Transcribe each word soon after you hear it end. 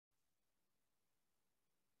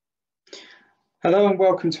Hello and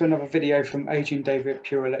welcome to another video from Adrian David at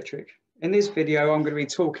Pure Electric. In this video, I'm going to be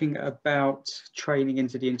talking about training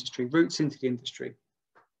into the industry, routes into the industry,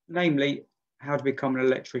 namely how to become an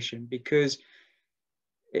electrician, because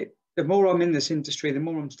the more I'm in this industry, the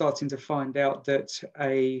more I'm starting to find out that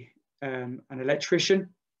an electrician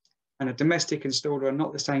and a domestic installer are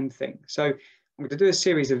not the same thing. So I'm going to do a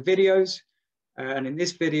series of videos, and in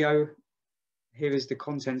this video, here is the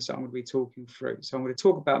contents that I'm going to be talking through. So I'm going to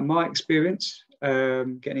talk about my experience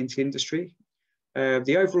getting into industry.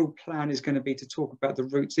 The overall plan is going to be to talk about the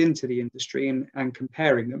routes into the industry and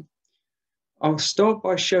comparing them. I'll start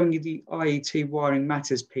by showing you the IET Wiring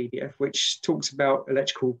Matters PDF, which talks about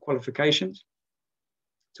electrical qualifications,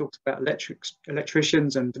 talks about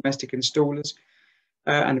electricians and domestic installers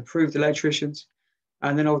and approved electricians.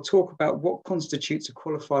 And then I'll talk about what constitutes a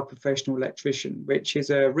qualified professional electrician, which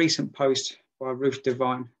is a recent post by Ruth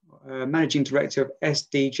Devine, Managing Director of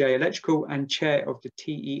SDJ Electrical and Chair of the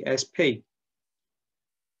TESP.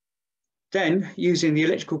 Then, using the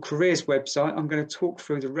Electrical Careers website, I'm going to talk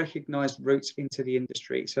through the recognised routes into the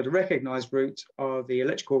industry. So the recognised routes are the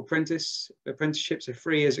electrical apprenticeships, so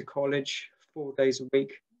 3 years at college, 4 days a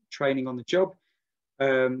week training on the job,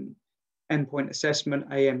 endpoint assessment,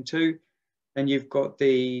 AM2. Then you've got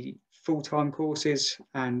the full-time courses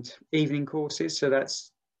and evening courses. So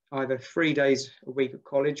that's either 3 days a week at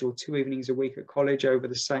college or 2 evenings a week at college over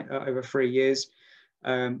 3 years.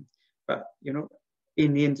 But you're not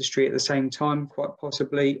in the industry at the same time, quite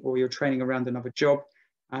possibly, or you're training around another job.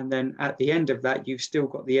 And then at the end of that, you've still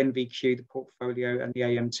got the NVQ, the portfolio, and the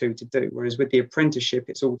AM2 to do. Whereas with the apprenticeship,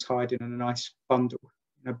 it's all tied in a nice bundle,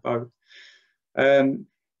 in a bow.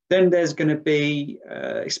 Then there's going to be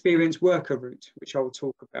experienced worker route, which I'll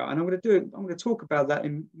talk about, and I'm going to talk about that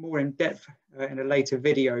more in depth in a later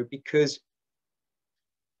video, because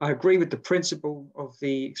I agree with the principle of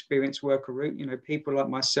the experienced worker route. You know, people like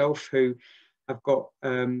myself who have got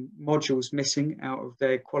modules missing out of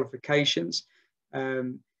their qualifications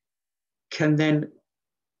can then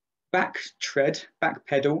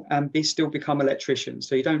backpedal and still become electricians.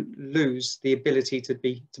 So you don't lose the ability to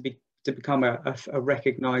become a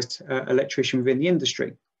recognised electrician within the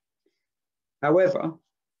industry. However,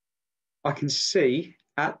 I can see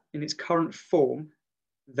in its current form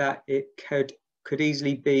that it could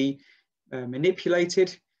easily be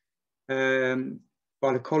manipulated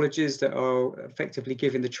by the colleges that are effectively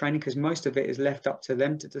giving the training, because most of it is left up to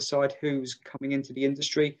them to decide who's coming into the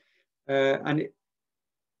industry.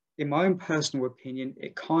 In my own personal opinion,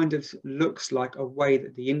 it kind of looks like a way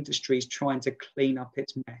that the industry is trying to clean up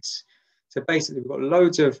its mess. So basically, we've got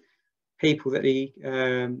loads of people that the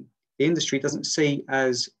industry doesn't see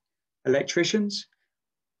as electricians,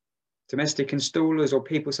 domestic installers, or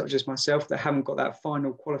people such as myself that haven't got that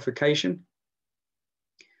final qualification.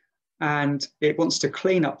 And it wants to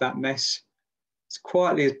clean up that mess as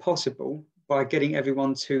quietly as possible by getting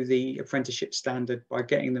everyone to the apprenticeship standard, by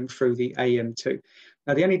getting them through the AM2.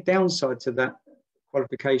 Now, the only downside to that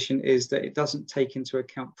qualification is that it doesn't take into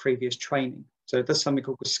account previous training. So it does something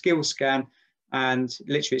called a skill scan, and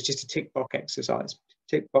literally it's just a tick box exercise,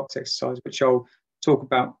 which I'll talk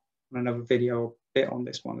about in another video, a bit on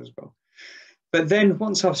this one as well. But then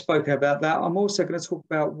once I've spoken about that, I'm also going to talk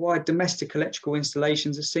about why domestic electrical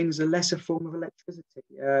installations are seen as a lesser form of electricity.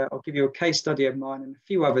 I'll give you a case study of mine and a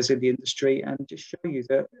few others in the industry, and just show you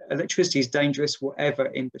that electricity is dangerous whatever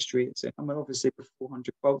industry it's in. I mean, obviously with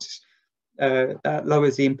 400 volts, that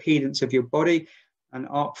lowers the impedance of your body, and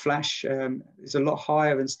arc flash is a lot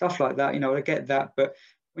higher and stuff like that. You know, I get that, but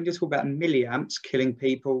when you talk about milliamps killing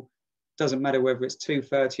people, it doesn't matter whether it's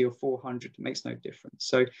 230 or 400, it makes no difference.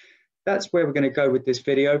 So that's where we're going to go with this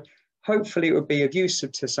video. Hopefully it will be of use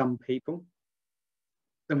to some people.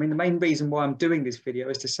 I mean, the main reason why I'm doing this video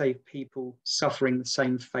is to save people suffering the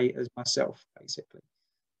same fate as myself, basically.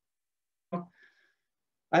 And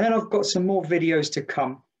then I've got some more videos to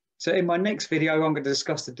come. So in my next video, I'm going to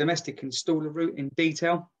discuss the domestic installer route in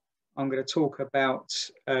detail. I'm going to talk about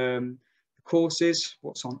the courses,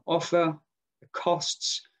 what's on offer, the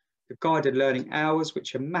costs, the guided learning hours,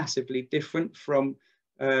 which are massively different from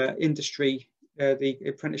industry, the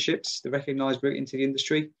apprenticeships, the recognised route into the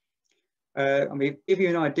industry. I mean, give you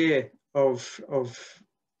an idea of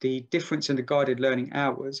the difference in the guided learning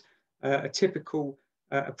hours. A typical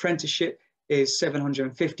apprenticeship is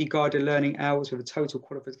 750 guided learning hours with a total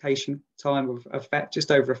qualification time of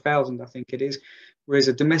just over 1,000, I think it is, whereas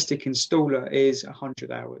a domestic installer is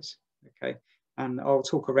 100 hours. Okay, and I'll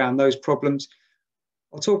talk around those problems.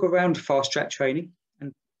 I'll talk around fast track training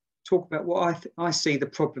and talk about what I see the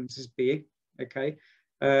problems as being. Okay,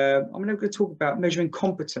 I'm going to talk about measuring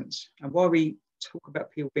competence and why we talk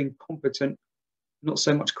about people being competent not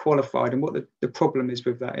so much qualified, and what the problem is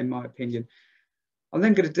with that, in my opinion. I'm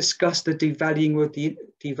then going to discuss the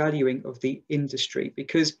devaluing of the industry,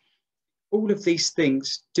 because all of these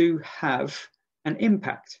things do have an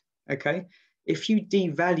impact. Okay, if you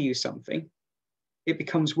devalue something, it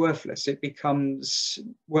becomes worthless. It becomes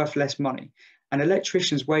worth less money. And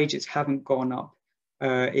electricians' wages haven't gone up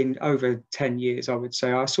in over 10 years, I would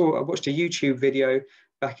say. I watched a YouTube video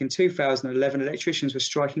back in 2011. Electricians were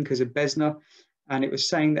striking because of Besna, and it was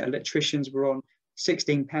saying that electricians were on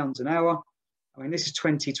 £16 an hour. I mean, this is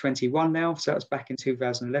 2021 now, so that was back in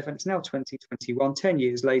 2011. It's now 2021, 10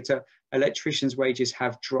 years later, electricians' wages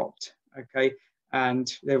have dropped, okay?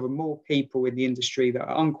 And there were more people in the industry that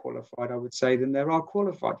are unqualified, I would say, than there are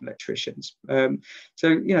qualified electricians. So,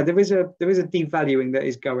 you know, there is a devaluing that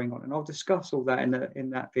is going on, and I'll discuss all that in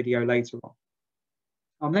that video later on.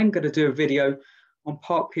 I'm then going to do a video on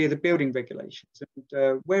Part P of the building regulations,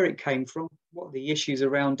 and where it came from, what are the issues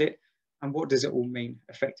around it, and what does it all mean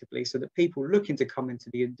effectively, so that people looking to come into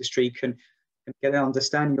the industry can get an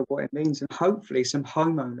understanding of what it means, and hopefully some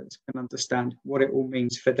homeowners can understand what it all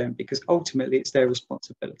means for them, because ultimately it's their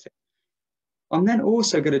responsibility. I'm then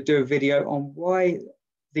also going to do a video on why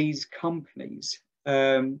these companies,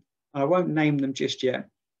 and I won't name them just yet,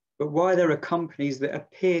 but why there are companies that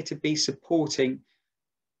appear to be supporting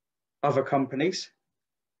other companies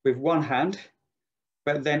with one hand,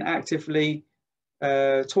 but then actively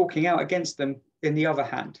talking out against them in the other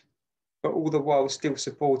hand, but all the while still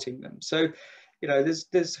supporting them. So, you know,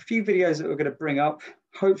 there's a few videos that we're going to bring up.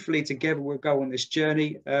 Hopefully together we'll go on this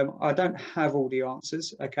journey. I don't have all the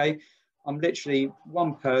answers, okay? I'm literally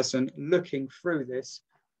one person looking through this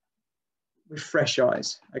with fresh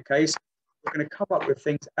eyes, okay? So we're going to come up with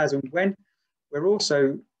things as and when. We're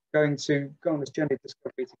also going to go on this journey of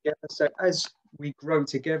discovery together. So as we grow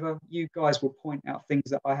together, you guys will point out things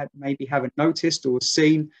that I maybe haven't noticed or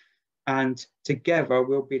seen, and together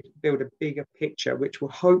we'll build a bigger picture, which will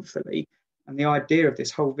hopefully, and the idea of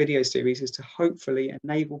this whole video series is to hopefully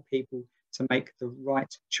enable people to make the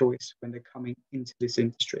right choice when they're coming into this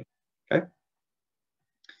industry, okay?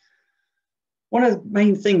 One of the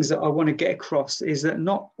main things that I want to get across is that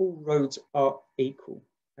not all roads are equal,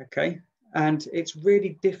 okay? And it's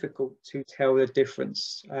really difficult to tell the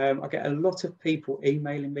difference. I get a lot of people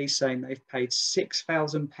emailing me saying they've paid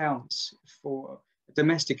 £6,000 for a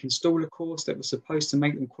domestic installer course that was supposed to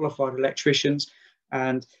make them qualified electricians,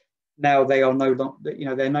 and now they are no longer, you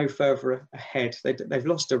know, they're no further ahead. They've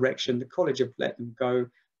lost direction. The college have let them go,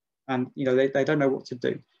 and you know they don't know what to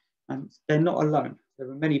do. And they're not alone. There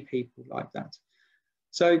are many people like that.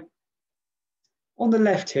 So on the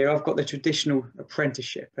left here, I've got the traditional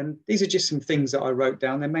apprenticeship, and these are just some things that I wrote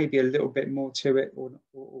down. There may be a little bit more to it or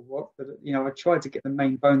what, but you know, I tried to get the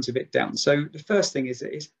main bones of it down. So the first thing is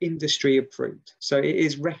that it's industry approved. So it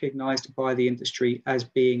is recognized by the industry as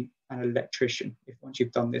being an electrician once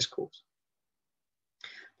you've done this course.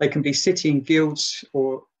 They can be City and Guilds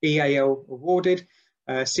or EAL awarded.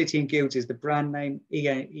 City and Guilds is the brand name.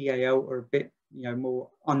 EAL are a bit, you know, more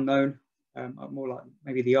unknown. More like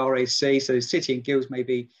maybe the RAC. So City and Guilds may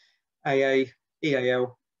be AA,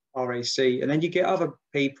 EAL, RAC. And then you get other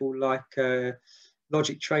people like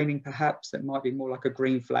Logic Training, perhaps, that might be more like a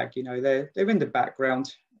green flag. You know, they're in the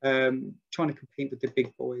background, trying to compete with the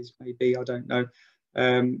big boys, maybe. I don't know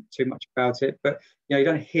too much about it. But, you know, you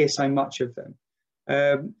don't hear so much of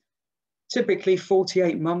them. Typically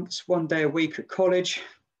 48 months, 1 day a week at college.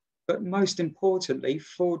 But most importantly,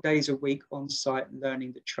 4 days a week on site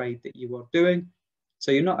learning the trade that you are doing.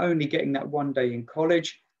 So you're not only getting that 1 day in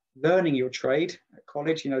college, learning your trade at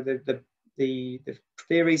college, you know, the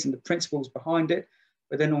theories and the principles behind it,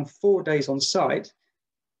 but then on 4 days on site,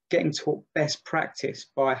 getting taught best practice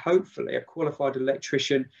by hopefully a qualified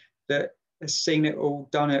electrician that has seen it all,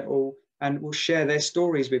 done it all, and will share their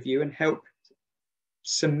stories with you and help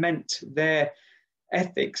cement their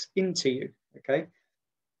ethics into you, okay?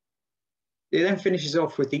 It then finishes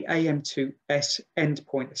off with the AM2S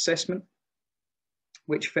endpoint assessment,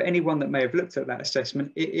 which for anyone that may have looked at that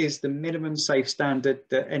assessment, it is the minimum safe standard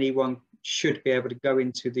that anyone should be able to go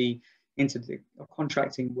into the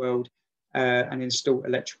contracting world and install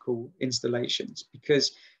electrical installations,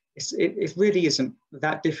 because it really isn't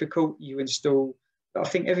that difficult. You install, I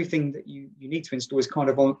think everything that you need to install is kind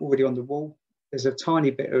of already on the wall. There's a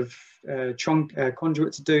tiny bit of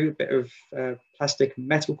conduit to do, a bit of plastic and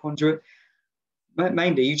metal conduit.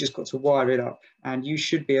 Mainly, you just got to wire it up, and you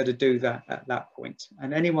should be able to do that at that point.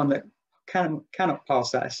 And anyone that cannot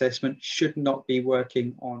pass that assessment should not be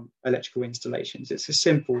working on electrical installations. It's as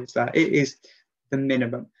simple as that. It is the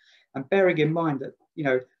minimum. And bearing in mind that, you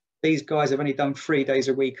know, these guys have only done 3 days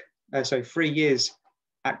a week so 3 years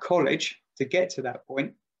at college to get to that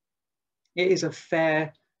point, it is a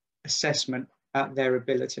fair assessment at their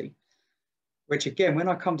ability. Which again, when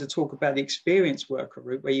I come to talk about the experienced worker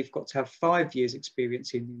route, where you've got to have 5 years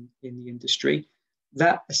experience in the industry,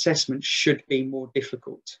 that assessment should be more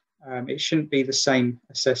difficult. It shouldn't be the same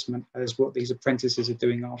assessment as what these apprentices are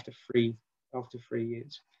doing after 3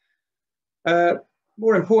 years.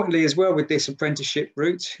 More importantly as well with this apprenticeship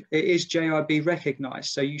route, it is JIB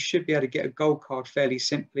recognised. So you should be able to get a gold card fairly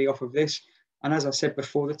simply off of this. And as I said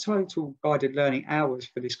before, the total guided learning hours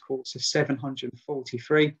for this course is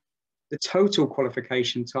 743. The total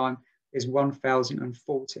qualification time is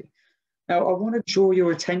 1,040. Now, I want to draw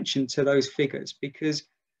your attention to those figures because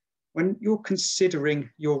when you're considering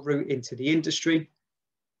your route into the industry,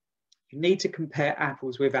 you need to compare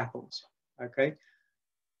apples with apples, okay?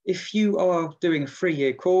 If you are doing a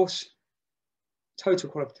 3-year course, total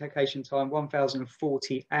qualification time,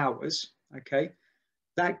 1,040 hours, okay?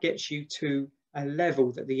 That gets you to a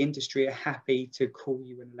level that the industry are happy to call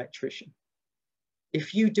you an electrician.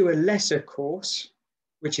 If you do a lesser course,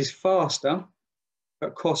 which is faster,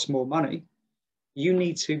 but costs more money, you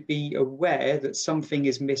need to be aware that something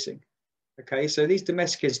is missing. Okay, so these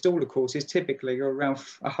domestic installer courses typically are around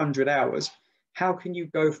 100 hours. How can you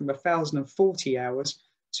go from 1,040 hours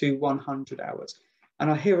to 100 hours? And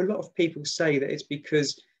I hear a lot of people say that it's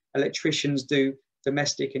because electricians do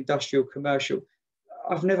domestic, industrial, commercial.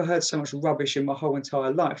 I've never heard so much rubbish in my whole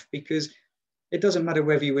entire life, because it doesn't matter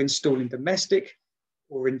whether you're installing domestic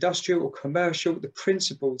or industrial or commercial, the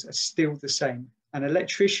principles are still the same. An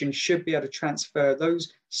electrician should be able to transfer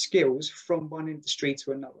those skills from one industry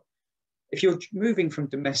to another. If you're moving from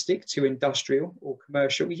domestic to industrial or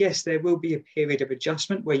commercial, yes, there will be a period of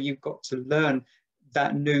adjustment where you've got to learn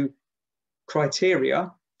that new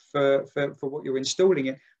criteria for what you're installing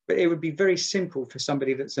in, but it would be very simple for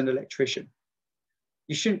somebody that's an electrician.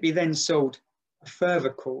 You shouldn't be then sold a further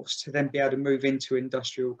course to then be able to move into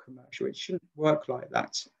industrial commercial. It shouldn't work like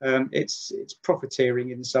that. It's profiteering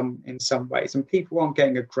in some ways, and people aren't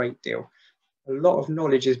getting a great deal. A lot of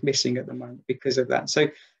knowledge is missing at the moment because of that. So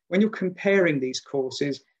when you're comparing these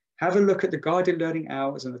courses, have a look at the guided learning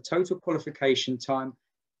hours and the total qualification time.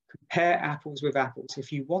 Compare apples with apples.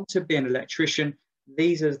 If you want to be an electrician,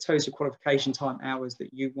 these are the total qualification time hours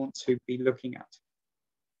that you want to be looking at.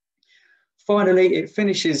 Finally, it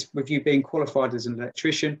finishes with you being qualified as an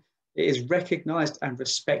electrician. It is recognised and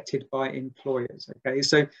respected by employers. Okay,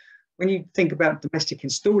 so when you think about domestic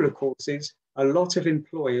installer courses, a lot of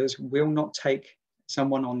employers will not take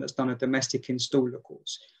someone on that's done a domestic installer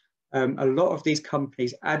course. A lot of these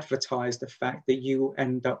companies advertise the fact that you will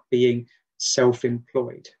end up being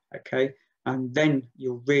self-employed. Okay, and then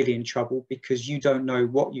you're really in trouble because you don't know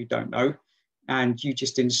what you don't know, and you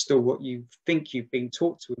just install what you think you've been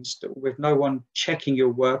taught to install with no one checking your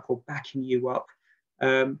work or backing you up,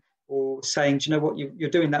 or saying, do you know what, you're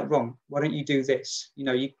doing that wrong, why don't you do this? You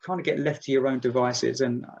know, you kind of get left to your own devices,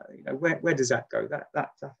 and you know, where does that go?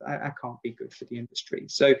 That can't be good for the industry.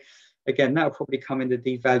 So again, that'll probably come in the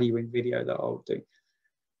devaluing video that I'll do.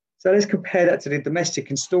 So let's compare that to the domestic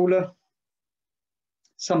installer.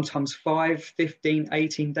 Sometimes 5, 15,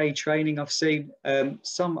 18-day training I've seen,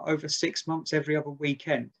 some over 6 months every other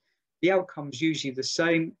weekend. The outcome's usually the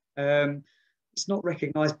same. It's not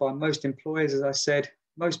recognised by most employers, as I said.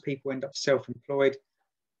 Most people end up self-employed.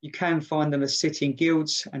 You can find them as sitting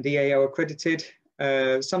guilds and EAO accredited.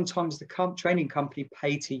 Sometimes the training company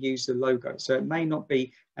pay to use the logo, so it may not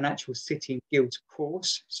be an actual sitting guilds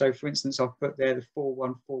course. So for instance, I've put there the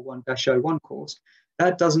 4141-01 course.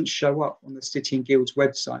 That doesn't show up on the Sitting Guild's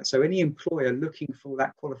website. So any employer looking for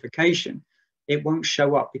that qualification, it won't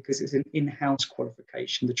show up because it's an in-house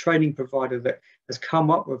qualification. The training provider that has come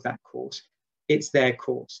up with that course, it's their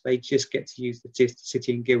course. They just get to use the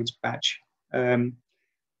Sitting Guild's badge. And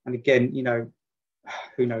again, you know,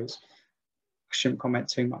 who knows? I shouldn't comment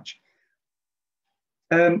too much.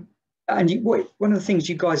 One of the things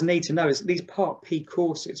you guys need to know is that these Part P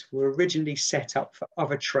courses were originally set up for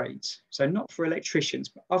other trades. So not for electricians,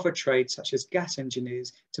 but other trades such as gas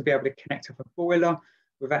engineers, to be able to connect up a boiler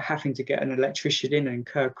without having to get an electrician in and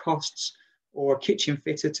incur costs, or a kitchen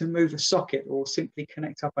fitter to move a socket or simply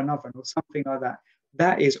connect up an oven or something like that.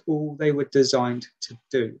 That is all they were designed to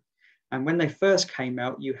do. And when they first came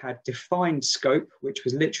out, you had defined scope, which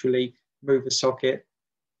was literally move a socket,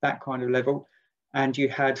 that kind of level. And you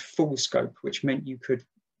had full scope, which meant you could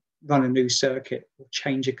run a new circuit or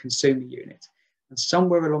change a consumer unit. And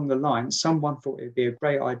somewhere along the line, someone thought it'd be a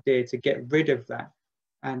great idea to get rid of that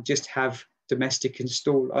and just have domestic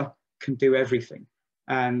installer can do everything.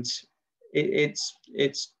 And it's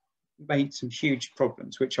made some huge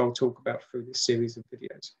problems, which I'll talk about through this series of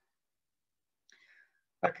videos.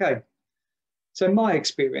 Okay, so my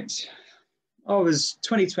experience. I was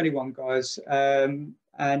 2021, guys, and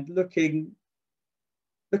looking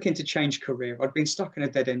to change career. I'd been stuck in a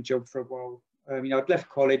dead-end job for a while. You know, I'd left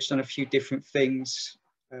college, done a few different things,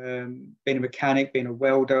 been a mechanic, been a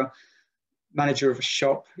welder, manager of a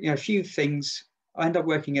shop, you know, a few things. I ended up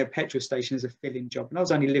working at a petrol station as a fill-in job, and I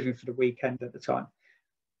was only living for the weekend at the time.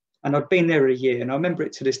 And I'd been there a year, and I remember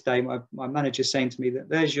it to this day, my manager saying to me that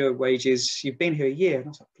there's your wages, you've been here a year. And I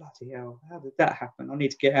was like, bloody hell, how did that happen? I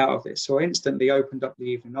need to get out of this. So I instantly opened up the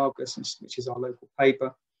Evening Argus, which is our local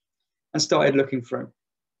paper, and started looking through.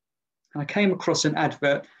 And I came across an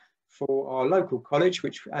advert for our local college,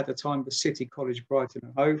 which at the time was City College, Brighton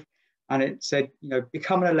and Hove. And it said, you know,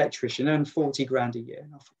 become an electrician, earn 40 grand a year.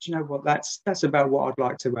 And I thought, you know what, that's about what I'd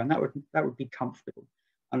like to earn. That would be comfortable.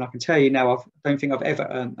 And I can tell you now, I don't think I've ever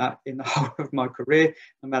earned that in the whole of my career,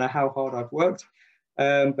 no matter how hard I've worked.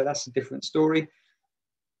 But that's a different story.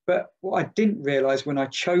 But what I didn't realize when I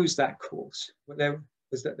chose that course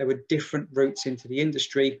was that there were different routes into the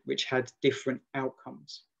industry, which had different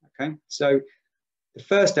outcomes. Okay, so the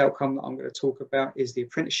first outcome that I'm going to talk about is the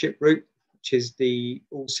apprenticeship route, which is the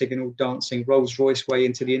all singing, all dancing, Rolls-Royce way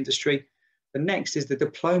into the industry. The next is the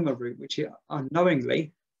diploma route, which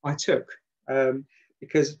unknowingly I took.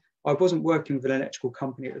 Because I wasn't working with an electrical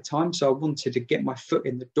company at the time, so I wanted to get my foot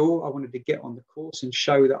in the door. I wanted to get on the course and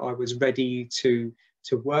show that I was ready to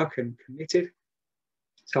work and committed.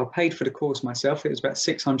 So I paid for the course myself. It was about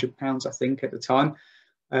 £600, I think, at the time.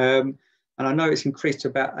 And I know it's increased to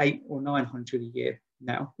about 800 or 900 a year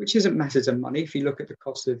now, which isn't masses of money if you look at the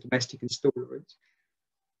cost of domestic installer routes.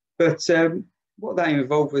 But what that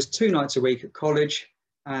involved was 2 nights a week at college,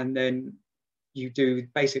 and then you do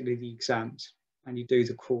basically the exams. And you do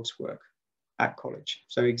the coursework at college.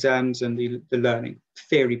 So exams and the learning,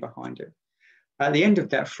 theory behind it. At the end of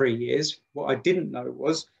that 3 years, what I didn't know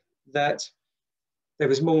was that there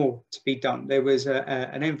was more to be done. There was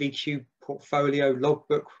an MVQ portfolio,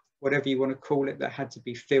 logbook, whatever you want to call it, that had to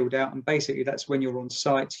be filled out. And basically that's when you're on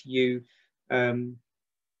site, you write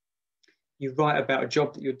about a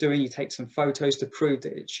job that you're doing, you take some photos to prove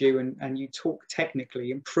that it's you, and you talk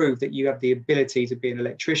technically and prove that you have the ability to be an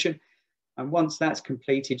electrician. And once that's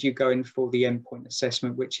completed, you go in for the endpoint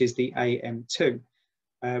assessment, which is the AM2,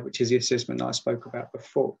 which is the assessment that I spoke about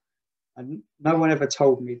before. And no one ever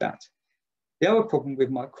told me that. The other problem with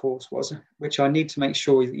my course was, which I need to make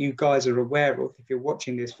sure that you guys are aware of if you're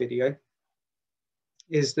watching this video,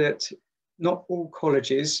 is that not all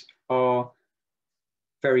colleges are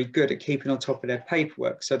very good at keeping on top of their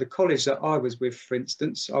paperwork. So the college that I was with, for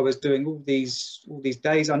instance, I was doing all these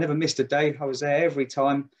days. I never missed a day. I was there every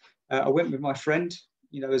time. I went with my friend,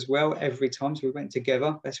 you know, as well, every time. So we went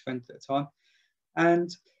together, best friends at the time.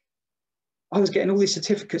 And I was getting all these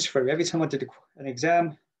certificates through. Every time I did an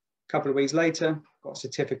exam, a couple of weeks later, got a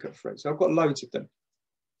certificate through. So I've got loads of them.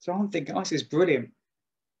 So I'm thinking, oh, this is brilliant.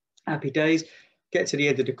 Happy days. Get to the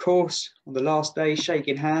end of the course on the last day,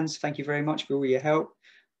 shaking hands. Thank you very much for all your help.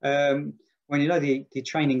 When you know the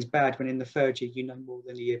training's bad, when in the third year you know more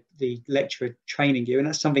than the lecturer training you, and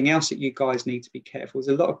that's something else that you guys need to be careful.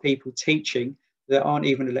 There's a lot of people teaching that aren't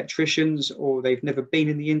even electricians, or they've never been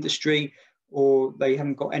in the industry, or they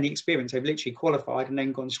haven't got any experience. They've literally qualified and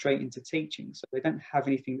then gone straight into teaching, so they don't have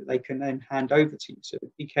anything that they can then hand over to you. So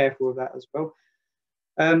be careful of that as well.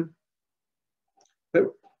 But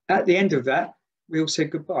at the end of that, we all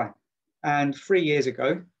said goodbye. And 3 years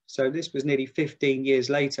ago, so this was nearly 15 years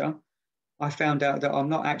later, I found out that I'm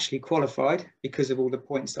not actually qualified because of all the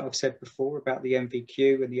points that I've said before about the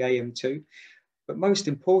MVQ and the AM2. But most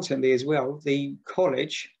importantly as well, the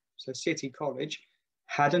college, so City College,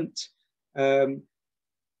 hadn't done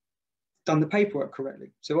the paperwork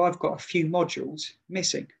correctly. So I've got a few modules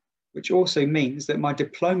missing, which also means that my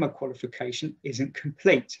diploma qualification isn't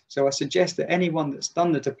complete. So I suggest that anyone that's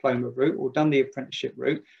done the diploma route or done the apprenticeship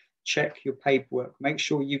route, check your paperwork, make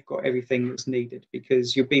sure you've got everything that's needed,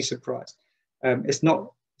 because you'll be surprised. It's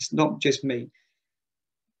not just me.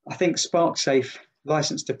 I think SparkSafe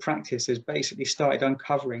License to Practice has basically started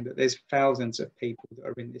uncovering that there's thousands of people that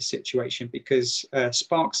are in this situation, because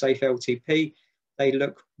SparkSafe LTP, they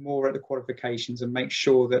look more at the qualifications and make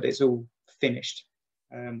sure that it's all finished,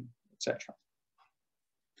 etc.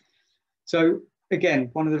 So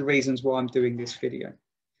again, one of the reasons why I'm doing this video.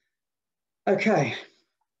 Okay.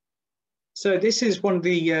 So this is one of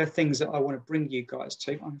the things that I want to bring you guys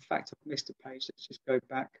to. In fact, I've missed a page. Let's just go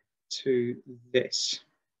back to this.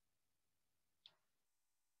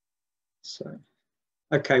 So,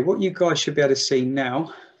 okay, what you guys should be able to see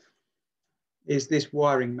now is this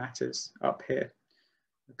wiring matters up here.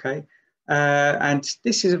 Okay, and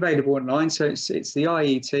this is available online, so it's the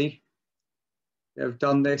IET that have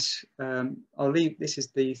done this. I'll leave, this is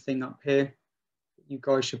the thing up here that you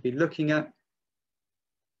guys should be looking at.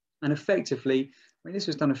 And effectively, I mean, this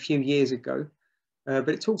was done a few years ago, but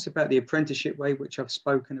it talks about the apprenticeship way, which I've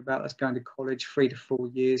spoken about. That's going to college 3 to 4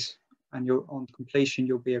 years, and you're on completion,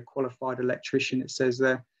 you'll be a qualified electrician, it says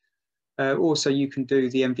there. Also, you can do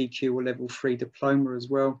the MVQ or level 3 diploma as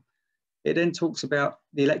well. It then talks about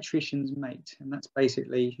the electrician's mate, and that's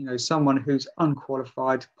basically, you know, someone who's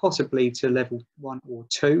unqualified, possibly to level 1 or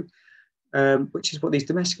 2, which is what these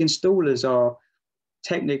domestic installers are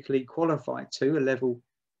technically qualified to, a level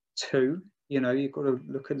 2. You know, you've got to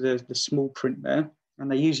look at the small print there,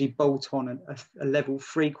 and they usually bolt on a level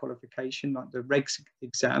 3 qualification, like the regs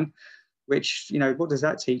exam, which, you know, what does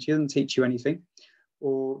that teach you? It doesn't teach you anything.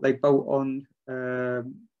 Or they bolt on, I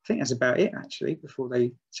think that's about it actually, before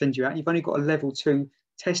they send you out. You've only got a level 2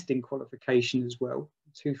 testing qualification as well,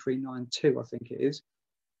 2392, I think it is.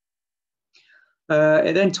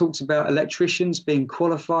 It then talks about electricians being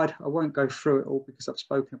qualified. I won't go through it all because I've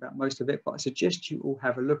spoken about most of it, but I suggest you all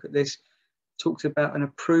have a look at this. It talks about an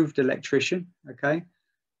approved electrician, okay?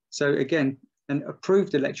 So again, an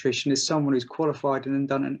approved electrician is someone who's qualified and then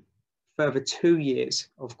done a further 2 years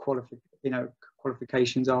of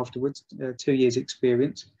qualifications afterwards, 2 years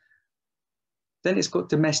experience. Then it's got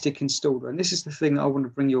domestic installer, and this is the thing that I want to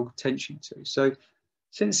bring your attention to. So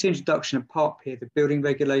since the introduction of Part P, the building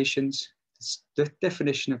regulations, the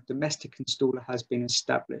definition of domestic installer has been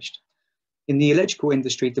established. In the electrical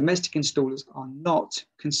industry, domestic installers are not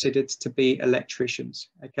considered to be electricians,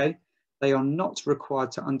 okay? They are not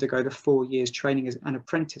required to undergo the 4 years training as an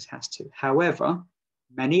apprentice has to. However,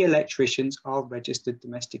 many electricians are registered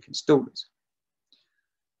domestic installers.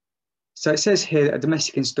 So it says here that a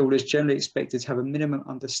domestic installer is generally expected to have a minimum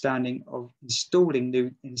understanding of installing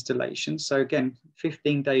new installations. So again,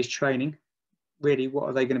 15 days training, really, what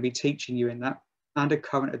are they going to be teaching you in that? And a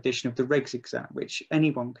current edition of the regs exam, which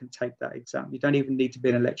anyone can take that exam. You don't even need to be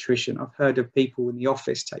an electrician. I've heard of people in the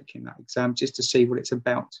office taking that exam just to see what it's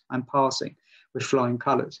about and passing with flying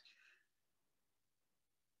colours.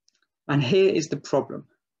 And here is the problem.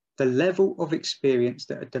 The level of experience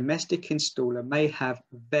that a domestic installer may have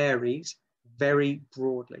varies very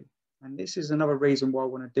broadly. And this is another reason why I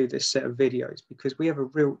want to do this set of videos, because we have a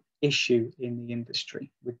real issue in the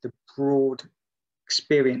industry with the broad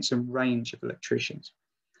experience and range of electricians.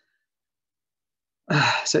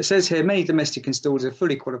 So it says here, many domestic installers are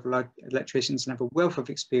fully qualified electricians and have a wealth of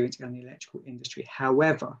experience in the electrical industry.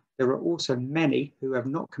 However, there are also many who have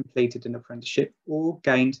not completed an apprenticeship or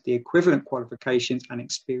gained the equivalent qualifications and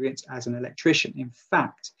experience as an electrician. In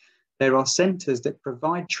fact, there are centres that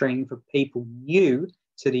provide training for people new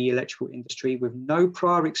to the electrical industry with no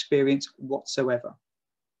prior experience whatsoever.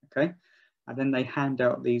 Okay, and then they hand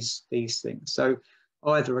out these things. So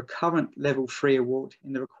either a current level 3 award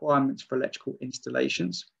in the requirements for electrical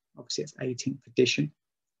installations, obviously it's 18th edition,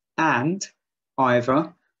 and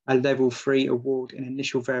either a level 3 award in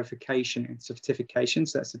initial verification and certification,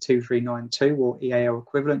 so that's the 2392 or EAL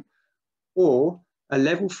equivalent, or a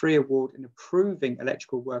level 3 award in approving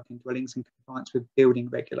electrical work in dwellings in compliance with building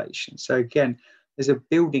regulations. So again, there's a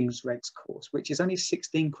buildings regs course, which is only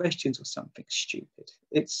 16 questions or something stupid.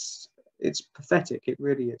 It's pathetic, it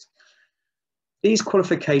really is. These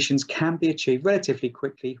qualifications can be achieved relatively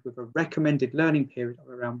quickly with a recommended learning period of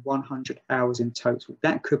around 100 hours in total.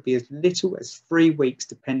 That could be as little as 3 weeks,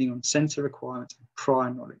 depending on centre requirements and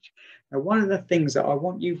prior knowledge. Now, one of the things that I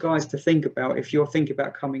want you guys to think about if you're thinking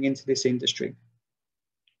about coming into this industry,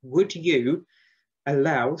 would you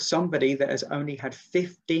allow somebody that has only had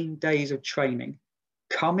 15 days of training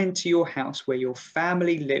come into your house where your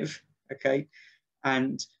family live, okay,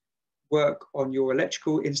 and work on your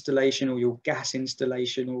electrical installation or your gas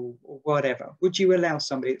installation or whatever? Would you allow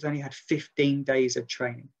somebody that's only had 15 days of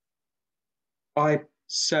training? I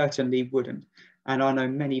certainly wouldn't. And I know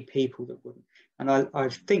many people that wouldn't. And I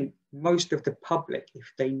think most of the public,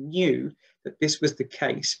 if they knew that this was the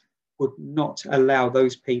case, would not allow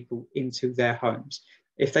those people into their homes.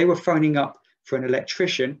 If they were phoning up for an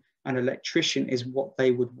electrician is what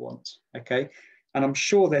they would want, okay? And I'm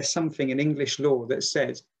sure there's something in English law that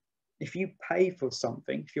says, if you pay for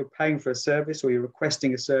something, if you're paying for a service or you're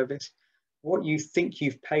requesting a service, what you think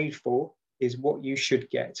you've paid for is what you should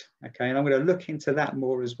get, okay? And I'm going to look into that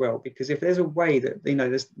more as well, because if there's a way that, you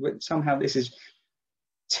know, somehow this is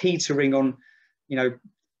teetering on, you know,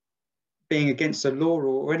 being against the law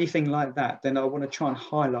or anything like that, then I want to try and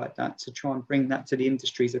highlight that to try and bring that to the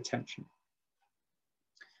industry's attention.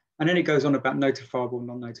 And then it goes on about notifiable and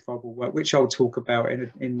non-notifiable work, which I'll talk about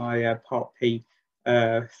in my part P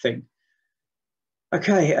thing.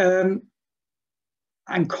 Okay,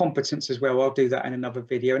 and competence as well. I'll do that in another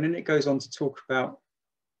video. And then it goes on to talk about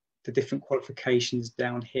the different qualifications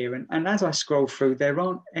down here. And as I scroll through, there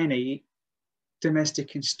aren't any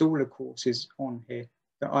domestic installer courses on here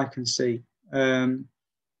that I can see. I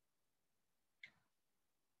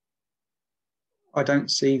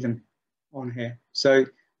don't see them on here. So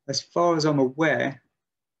as far as I'm aware,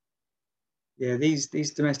 yeah, these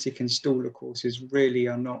domestic installer courses really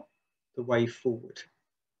are not the way forward,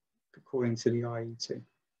 according to the IET.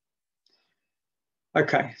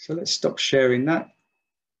 Okay, so let's stop sharing that.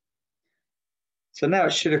 So now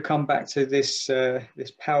it should have come back to this,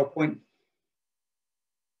 this PowerPoint.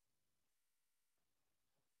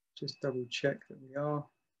 Just double check that we are.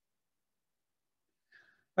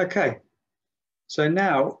 Okay, so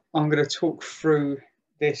now I'm going to talk through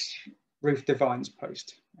this Ruth Devine's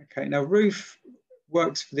post. Okay, now Ruth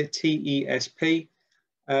works for the TESP,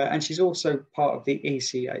 and she's also part of the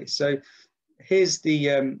ECA. So here's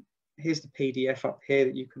the PDF up here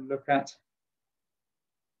that you can look at.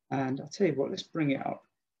 And I'll tell you what, let's bring it up.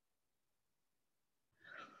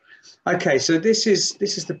 Okay, so this is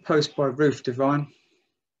the post by Ruth Devine.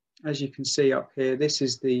 As you can see up here, this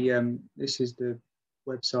is the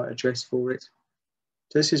website address for it.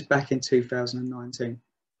 So this is back in 2019.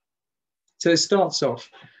 So it starts off,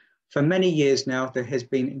 for many years now, there has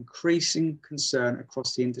been increasing concern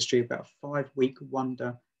across the industry about 5-week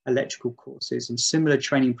wonder electrical courses and similar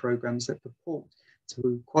training programs that purport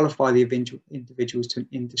to qualify the individuals to an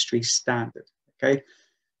industry standard. Okay.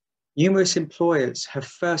 Numerous employers have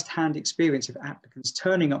first-hand experience of applicants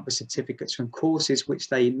turning up with certificates from courses which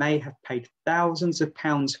they may have paid thousands of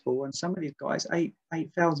pounds for, and some of these guys,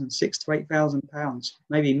 £6,000 to £8,000,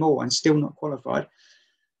 maybe more, and still not qualified,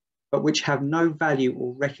 but which have no value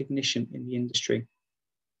or recognition in the industry.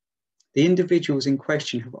 The individuals in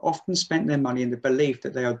question have often spent their money in the belief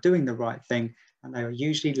that they are doing the right thing, and they are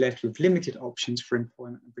usually left with limited options for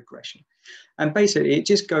employment and progression. And basically, it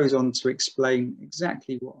just goes on to explain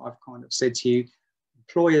exactly what I've kind of said to you.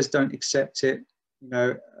 Employers don't accept it. You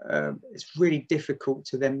know, it's really difficult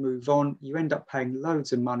to then move on. You end up paying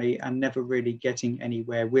loads of money and never really getting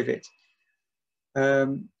anywhere with it.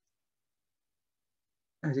 There's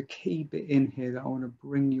a key bit in here that I want to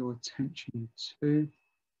bring your attention to.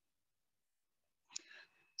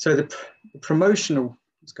 So the promotional,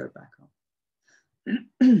 let's go back up.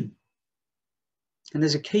 And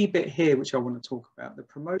there's a key bit here which I want to talk about. The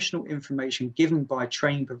promotional information given by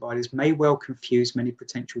training providers may well confuse many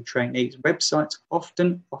potential trainees. Websites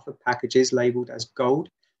often offer packages labelled as gold,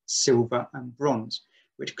 silver and bronze,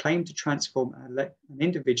 which claim to transform an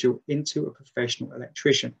individual into a professional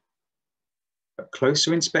electrician. But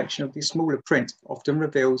closer inspection of the smaller print often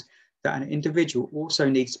reveals that an individual also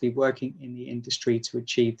needs to be working in the industry to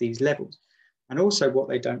achieve these levels. And also what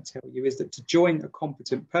they don't tell you is that to join a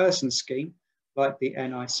competent person scheme, like the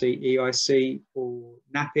NIC, EIC, or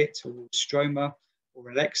NAPIT, or Stroma, or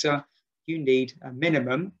Alexa, you need a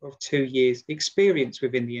minimum of 2 years experience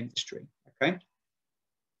within the industry, okay?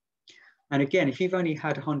 And again, if you've only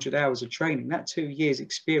had 100 hours of training, that 2 years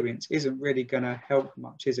experience isn't really gonna help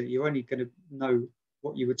much, is it? You're only gonna know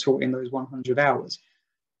what you were taught in those 100 hours.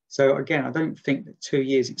 So again, I don't think that 2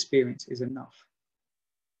 years experience is enough.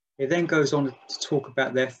 It then goes on to talk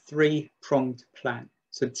about their 3-pronged plan.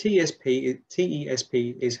 So TESP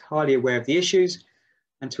is highly aware of the issues,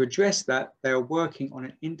 and to address that, they are working on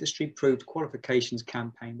an industry-approved qualifications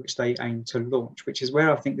campaign, which they aim to launch, which is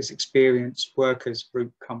where I think this experienced workers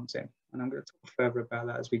route comes in. And I'm going to talk further about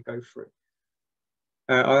that as we go through.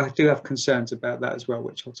 I do have concerns about that as well,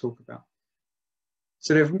 which I'll talk about.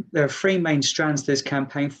 So there are 3 main strands to this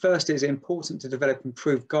campaign. First, it is important to develop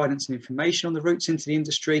improved guidance and information on the routes into the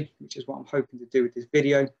industry, which is what I'm hoping to do with this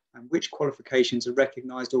video, and which qualifications are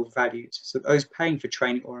recognised or valued, so those paying for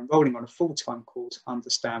training or enrolling on a full-time course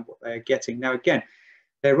understand what they are getting. Now, again,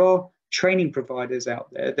 there are training providers out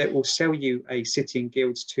there that will sell you a City and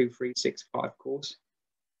Guilds 2365 course,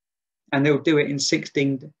 and they'll do it in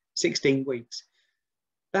 16 weeks.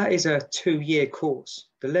 That is a 2-year course.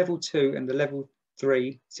 The level 2 and the level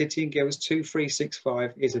 3 City and Guilds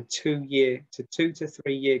 2365 is a 2 to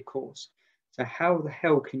 3 year course. So how the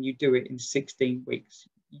hell can you do it in 16 weeks?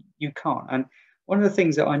 You can't. And one of the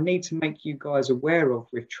things that I need to make you guys aware of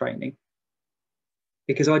with training,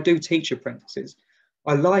 because I do teach apprentices,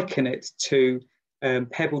 I liken it to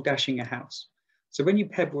pebble dashing a house. So when you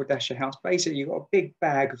pebble dash a house, basically you've got a big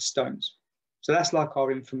bag of stones. So that's like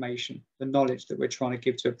our information, the knowledge that we're trying to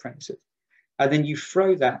give to apprentices. and then you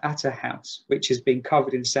throw that at a house which has been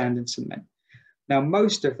covered in sand and cement. Now,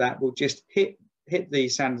 most of that will just hit the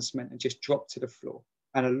sand and cement and just drop to the floor.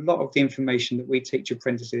 And a lot of the information that we teach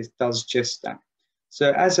apprentices does just that.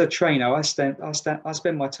 So as a trainer, I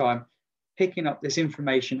spend my time picking up this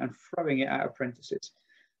information and throwing it at apprentices.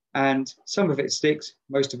 And some of it sticks,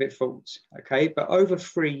 most of it falls, okay? But over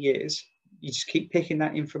 3 years, you just keep picking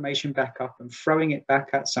that information back up and throwing it back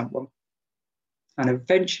at someone. And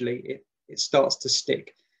eventually it starts to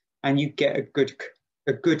stick and you get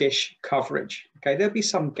a goodish coverage, okay? There'll be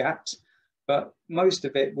some gaps, but most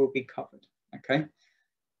of it will be covered, okay?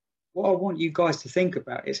 What I want you guys to think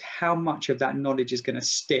about is how much of that knowledge is going to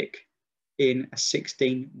stick in a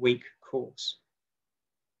 16-week course.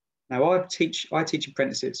 Now, I teach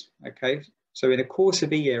apprentices, okay? So in a course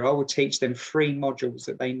of a year, I will teach them 3 modules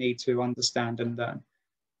that they need to understand and learn.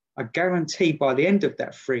 I guarantee by the end of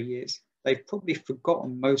that 3 years, they've probably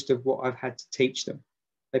forgotten most of what I've had to teach them.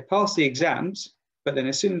 They pass the exams, but then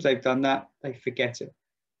as soon as they've done that, they forget it.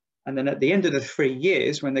 And then at the end of the 3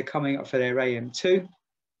 years, when they're coming up for their AM2,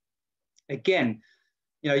 again,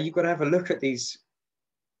 you know, you've got to have a look at these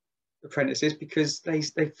apprentices because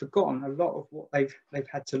they've forgotten a lot of what they've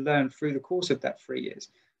had to learn through the course of that 3 years.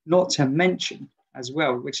 Not to mention as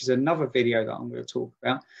well, which is another video that I'm going to talk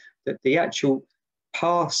about, that the actual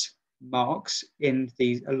pass marks in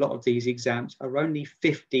a lot of these exams are only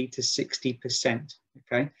 50 to 60%,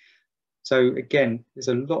 okay? So again, there's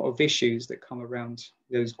a lot of issues that come around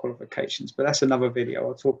those qualifications, but that's another video.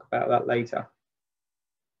 I'll talk about that later.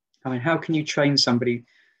 I mean, how can you train somebody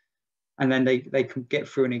and then they can get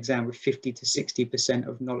through an exam with 50 to 60%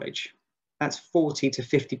 of knowledge? That's 40 to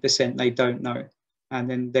 50% they don't know. And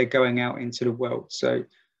then they're going out into the world. So,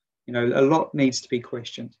 you know, a lot needs to be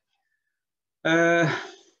questioned. Again,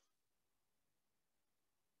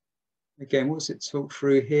 what's it talk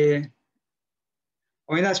through here?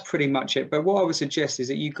 I mean, that's pretty much it. But what I would suggest is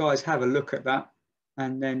that you guys have a look at that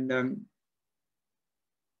and then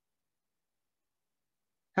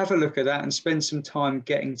have a look at that and spend some time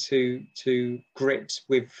getting to grips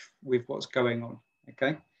with what's going on,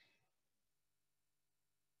 okay?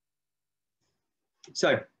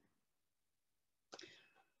 So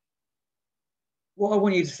what I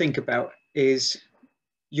want you to think about is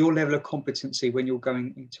your level of competency when you're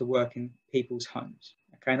going into work in people's homes,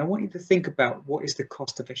 okay? And I want you to think about what is the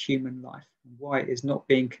cost of a human life and why it is not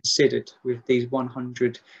being considered with these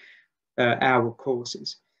 100-hour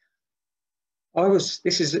courses.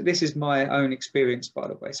 This is my own experience, by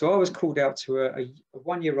the way. So I was called out to a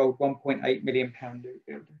 1-year-old £1.8 million new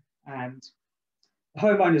build, and the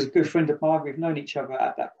homeowner is a good friend of mine. We've known each other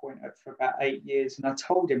at that point for about 8 years, and I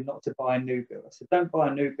told him not to buy a new build. I said, don't buy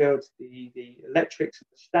a new build. The electrics,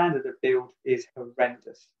 the standard of build is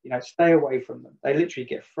horrendous. You know, stay away from them. They literally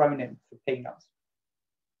get thrown in for peanuts.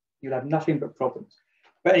 You'll have nothing but problems.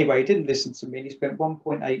 But anyway, he didn't listen to me. He spent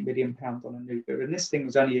 £1.8 million on a new build, and this thing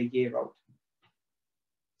was only a year old.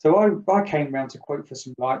 So I came round to quote for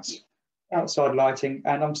some lights, outside lighting,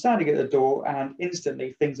 and I'm standing at the door and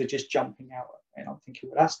instantly things are just jumping out at me. And I'm thinking,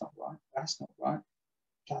 well, that's not right. That's not right.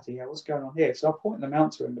 Bloody hell, what's going on here? So I point them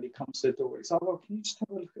out to him, but he comes to the door. He's like, well, can you just have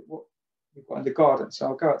a look at what we've got in the garden? So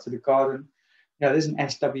I'll go out to the garden. You know, there's an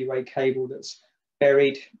SWA cable that's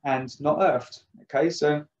buried and not earthed. Okay,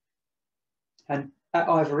 so, and at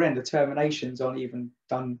either end, the terminations aren't even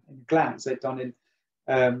done in glands. They're done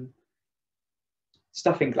in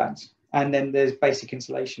stuffing glands, and then there's basic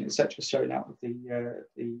insulation, etc., shown out of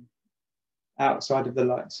the outside of the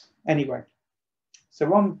lights. Anyway,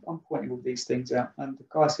 so I'm pointing all these things out, and the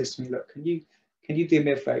guy says to me, "Look, can you do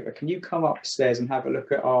me a favour? Can you come upstairs and have a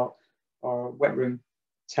look at our wet room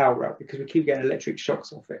towel rail, because we keep getting electric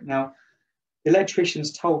shocks off it." Now, the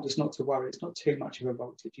electrician's told us not to worry; it's not too much of a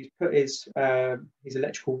voltage. He's put his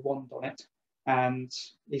electrical wand on it, and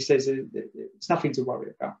he says it's nothing to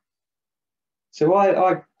worry about. So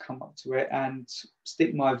I come up to it and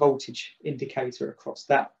stick my voltage indicator across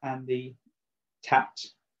that and the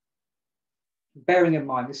taps. Bearing in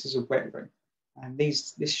mind, this is a wet room, and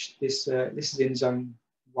this is in zone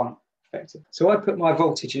 1, effectively. So I put my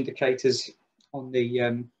voltage indicators on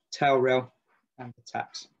the tail rail and the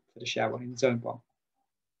taps for the shower in zone 1,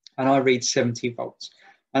 and I read 70 volts.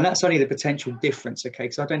 And that's only the potential difference, okay?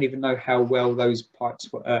 Because I don't even know how well those pipes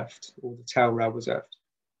were earthed, or the tail rail was earthed.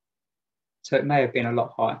 So it may have been a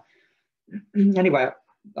lot higher. Anyway,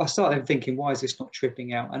 I started thinking, why is this not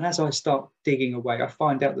tripping out? And as I start digging away, I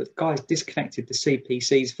find out that the guy's disconnected the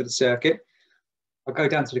CPCs for the circuit. I go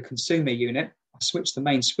down to the consumer unit. I switch the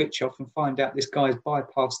main switch off and find out this guy's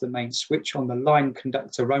bypassed the main switch on the line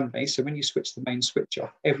conductor only. So when you switch the main switch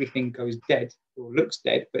off, everything goes dead, or looks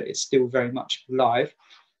dead, but it's still very much live.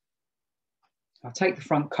 I take the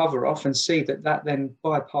front cover off and see that that then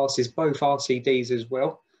bypasses both RCDs as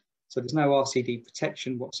well. So there's no RCD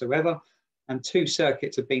protection whatsoever. And 2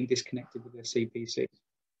 circuits have been disconnected with their CPC,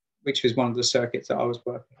 which was one of the circuits that I was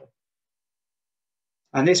working on.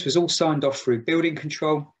 And this was all signed off through building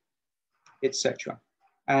control, etc.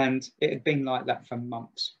 And it had been like that for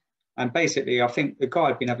months. And basically, I think the guy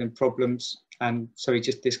had been having problems, and so he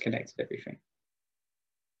just disconnected everything.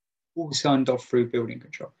 All signed off through building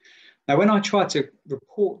control. Now, when I tried to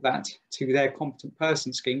report that to their competent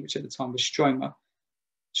person scheme, which at the time was Stroma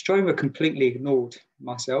completely ignored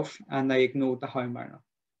myself, and they ignored the homeowner.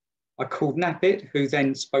 I called NAPIT, who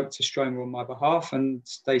then spoke to Stroma on my behalf, and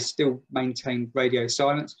they still maintained radio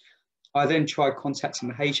silence. I then tried contacting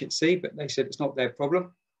the agency, but they said it's not their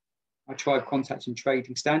problem. I tried contacting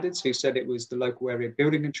Trading Standards, who said it was the local area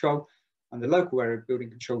building control, and the local area building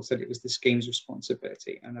control said it was the scheme's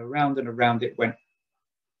responsibility. And around it went.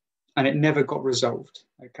 And it never got resolved,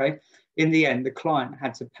 okay? In the end, the client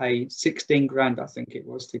had to pay 16 grand, I think it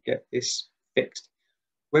was, to get this fixed.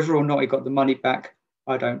 Whether or not he got the money back,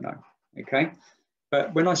 I don't know, okay?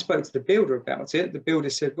 But when I spoke to the builder about it, the builder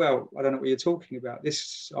said, well, I don't know what you're talking about.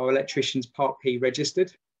 This, our electrician's Part P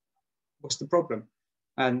registered. What's the problem?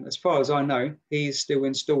 And as far as I know, he is still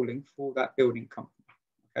installing for that building company,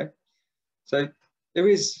 okay? So there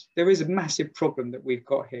is a massive problem that we've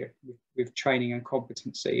got here with training and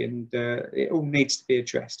competency, and it all needs to be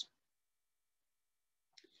addressed.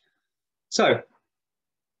 So,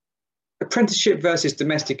 apprenticeship versus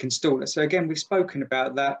domestic installer. So again, we've spoken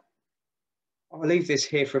about that. I'll leave this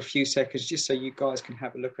here for a few seconds just so you guys can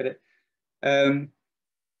have a look at it. In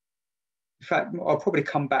fact, I'll probably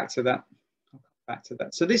come back to that.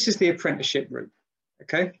 So this is the apprenticeship route,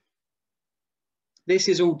 okay? This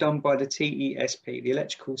is all done by the TESP, the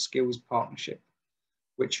Electrical Skills Partnership,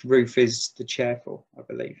 which Ruth is the chair for, I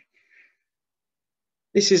believe.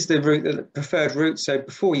 This is the route, the preferred route. So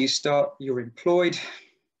before you start, you're employed.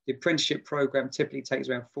 The apprenticeship program typically takes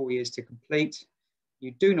around 4 years to complete.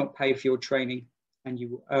 You do not pay for your training, and you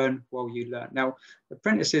will earn while you learn. Now,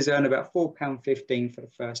 apprentices earn about £4.15 for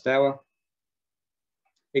the first hour.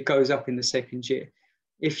 It goes up in the second year.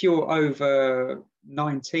 If you're over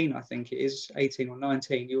 19, I think it is, 18 or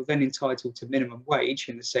 19, you're then entitled to minimum wage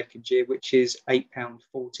in the second year, which is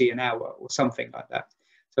 £8.40 an hour or something like that.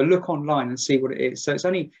 So look online and see what it is. So it's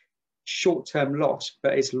only short-term loss,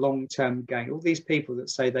 but it's long-term gain. All these people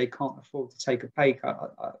that say they can't afford to take a pay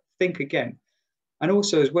cut, I think again. And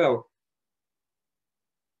also as well,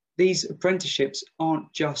 these apprenticeships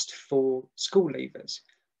aren't just for school leavers.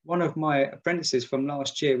 One of my apprentices from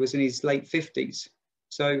last year was in his late 50s.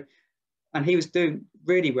 So, and he was doing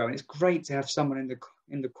really well. And it's great to have someone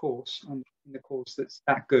in the course that's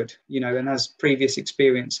that good, you know, and has previous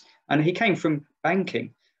experience. And he came from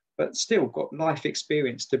banking, but still got life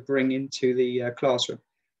experience to bring into the classroom.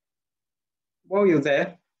 While you're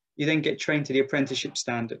there, you then get trained to the apprenticeship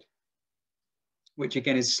standard, which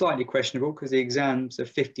again is slightly questionable because the exams are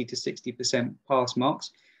 50 to 60% pass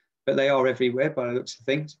marks, but they are everywhere by the looks of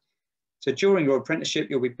things. So during your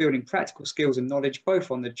apprenticeship, you'll be building practical skills and knowledge,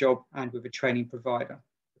 both on the job and with a training provider.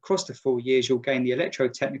 Across the 4 years, you'll gain the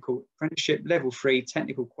electrotechnical apprenticeship level 3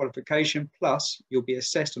 technical qualification, plus you'll be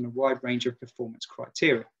assessed on a wide range of performance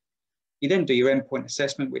criteria. You then do your endpoint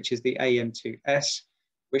assessment, which is the AM2S,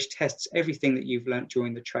 which tests everything that you've learned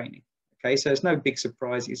during the training. Okay, so there's no big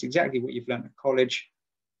surprise. It's exactly what you've learned at college.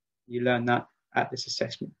 You learn that at this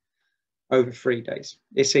assessment over 3 days.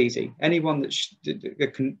 It's easy. Anyone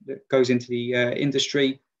that goes into the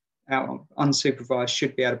industry out unsupervised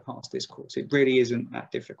should be able to pass this course. It really isn't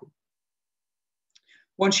that difficult.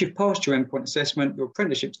 Once you've passed your endpoint assessment, your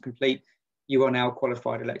apprenticeship's complete, you are now a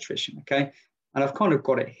qualified electrician, okay? And I've kind of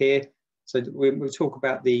got it here. So we'll talk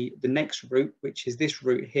about the next route, which is this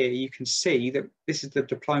route here. You can see that this is the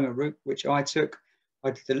diploma route, which I took.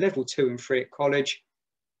 I did the level 2 and 3 at college,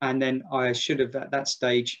 and then I should have at that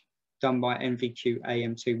stage done my NVQ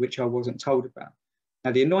AM2, which I wasn't told about.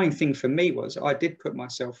 Now, the annoying thing for me was I did put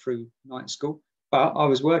myself through night school, but I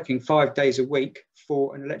was working 5 days a week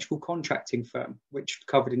for an electrical contracting firm, which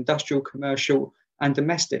covered industrial, commercial, and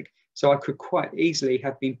domestic. So I could quite easily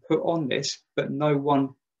have been put on this, but no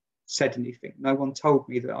one said anything. No one told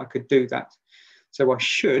me that I could do that. So I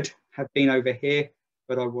should have been over here,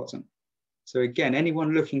 but I wasn't. So again,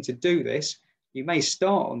 anyone looking to do this, you may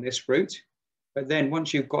start on this route, but then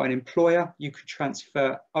once you've got an employer, you could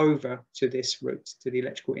transfer over to this route, to the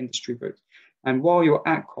electrical industry route. And while you're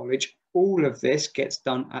at college, All of this gets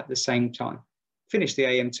done at the same time. Finish the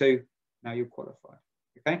AM2, now you're qualified,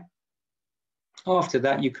 okay? After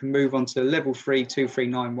that, you can move on to level 3,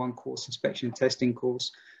 2391 course, inspection and testing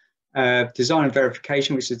course, design and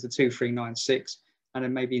verification, which is the 2396, and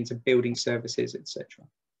then maybe into building services, etc.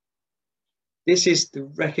 This is the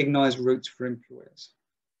recognised route for employers.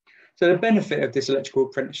 So the benefit of this electrical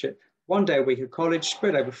apprenticeship: 1 day a week of college,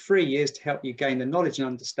 spread over 3 years to help you gain the knowledge and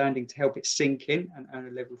understanding to help it sink in and earn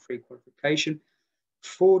a level 3 qualification.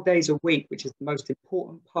 4 days a week, which is the most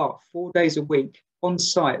important part, 4 days a week on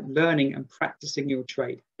site, learning and practicing your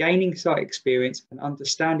trade, gaining site experience and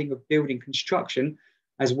understanding of building construction,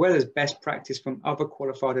 as well as best practice from other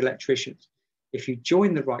qualified electricians. If you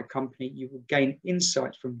join the right company, you will gain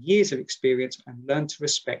insights from years of experience and learn to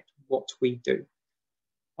respect what we do.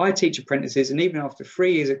 I teach apprentices, and even after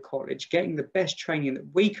 3 years at college, getting the best training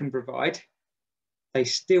that we can provide, they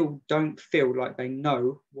still don't feel like they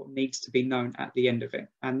know what needs to be known at the end of it.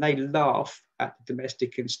 And they laugh at the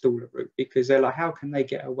domestic installer route because they're like, how can they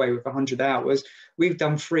get away with 100 hours? We've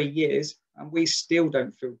done 3 years and we still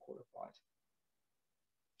don't feel qualified.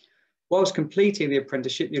 Whilst completing the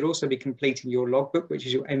apprenticeship, you'll also be completing your logbook, which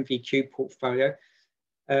is your MVQ portfolio,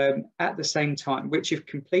 at the same time, which if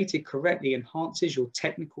completed correctly enhances your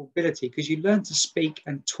technical ability because you learn to speak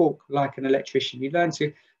and talk like an electrician. You learn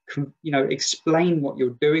to explain what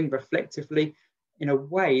you're doing reflectively in a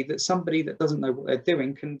way that somebody that doesn't know what they're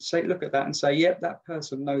doing can say, look at that and say, yep, that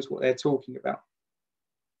person knows what they're talking about.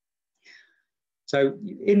 So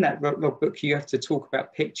in that logbook, you have to talk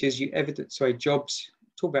about pictures, jobs,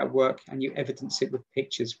 talk about work, and you evidence it with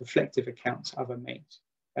pictures, reflective accounts, other means.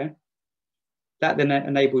 Okay. That then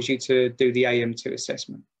enables you to do the AM2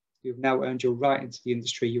 assessment. You've now earned your right into the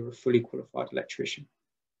industry. You're a fully qualified electrician.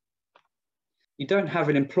 You don't have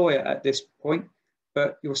an employer at this point,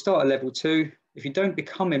 but you'll start at level 2. If you don't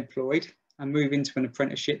become employed and move into an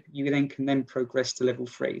apprenticeship, you can then progress to level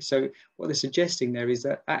 3. So what they're suggesting there is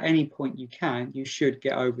that at any point you should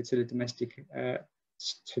get over to the domestic, at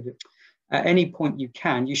any point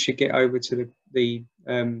you should get over to the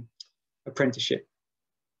apprenticeship.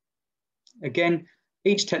 Again,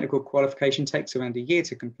 each technical qualification takes around a year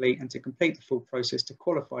to complete, and to complete the full process to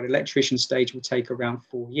qualified electrician stage will take around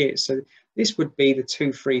 4 years. So this would be the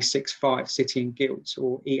 2365 City and Guilds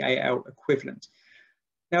or EAL equivalent.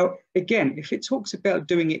 Now, again, if it talks about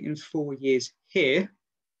doing it in 4 years here,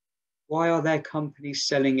 why are there companies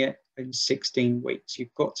selling it in 16 weeks?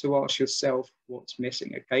 You've got to ask yourself what's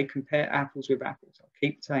missing, okay? Compare apples with apples. I'll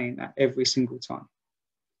keep saying that every single time.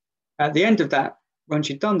 At the end of that, once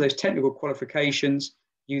you've done those technical qualifications,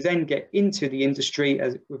 you then get into the industry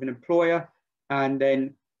with an employer, and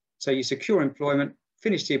then so you secure employment,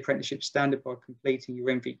 finish the apprenticeship standard by completing your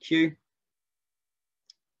MVQ,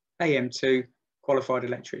 AM2, qualified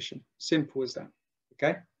electrician. Simple as that,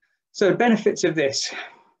 okay? So the benefits of this: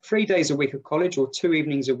 3 days a week of college or 2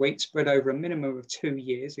 evenings a week spread over a minimum of 2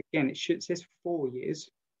 years. Again, it says 4 years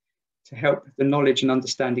to help the knowledge and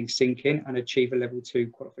understanding sink in and achieve a level 2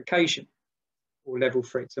 qualification. Or level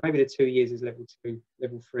 3. So maybe the 2 years is level 2,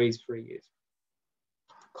 level 3 is 3 years.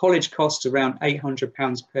 College costs around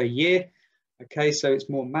 £800 per year. Okay, so it's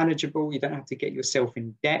more manageable. You don't have to get yourself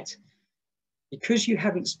in debt. Because you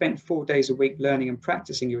haven't spent 4 days a week learning and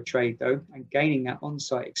practicing your trade though, and gaining that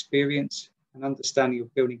on-site experience and understanding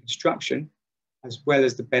of building construction, as well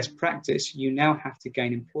as the best practice, you now have to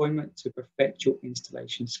gain employment to perfect your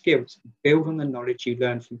installation skills and build on the knowledge you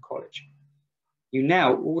learned from college. You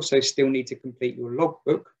now also still need to complete your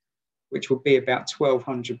logbook, which will be about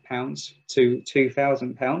 £1,200 to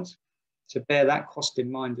 £2,000. So bear that cost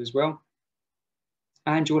in mind as well.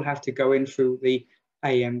 And you'll have to go in through the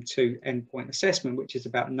AM2 endpoint assessment, which is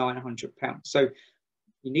about £900. So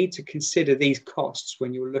you need to consider these costs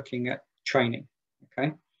when you're looking at training,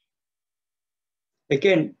 okay?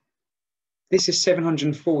 Again, this is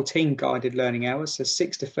 714 guided learning hours, so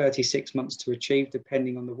 6 to 36 months to achieve,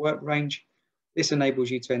 depending on the work range. This enables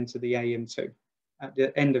you to enter the AM2. At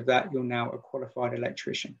the end of that, you're now a qualified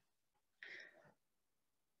electrician.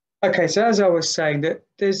 Okay, so as I was saying, that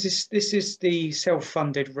this is the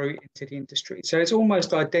self-funded route into the industry. So it's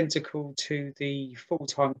almost identical to the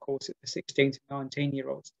full-time course at the 16 to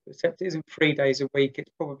 19-year-olds, except it isn't 3 days a week.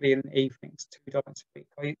 It's probably in the evenings, 2 nights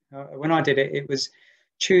a week. When I did it, it was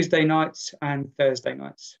Tuesday nights and Thursday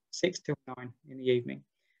nights, 6 till 9 in the evening.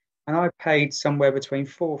 And I paid somewhere between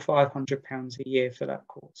 £400 or £500 a year for that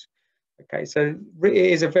course. Okay, so it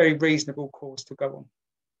is a very reasonable course to go on.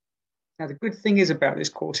 Now, the good thing is about this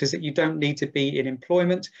course is that you don't need to be in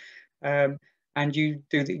employment, and you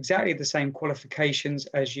do exactly the same qualifications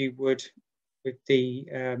as you would with the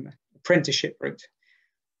apprenticeship route.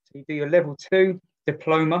 So you do your level 2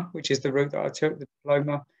 diploma, which is the route that I took, the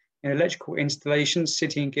diploma in electrical installations,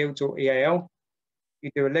 City and Guilds or EAL.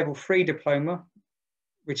 You do a level 3 diploma,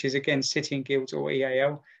 which is again City and Guilds or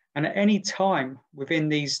EAL. And at any time within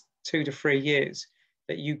these 2 to 3 years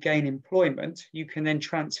that you gain employment, you can then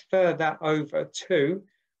transfer that over to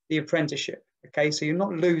the apprenticeship. Okay, so you're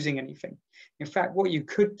not losing anything. In fact, what you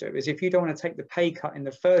could do is, if you don't want to take the pay cut in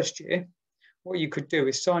the first year, what you could do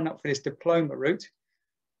is sign up for this diploma route,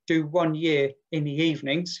 do 1 year in the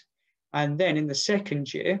evenings, and then in the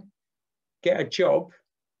second year, get a job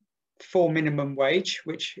for minimum wage,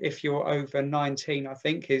 which if you're over 19, I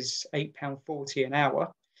think is £8.40 an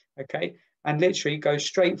hour. Okay, and literally go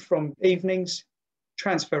straight from evenings,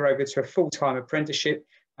 transfer over to a full-time apprenticeship,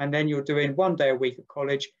 and then you're doing 1 day a week at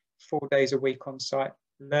college, 4 days a week on site,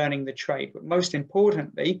 learning the trade. But most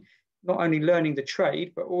importantly, not only learning the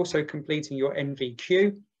trade, but also completing your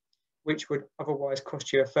NVQ, which would otherwise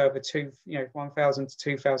cost you a further £1,000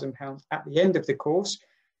 to £2,000 at the end of the course,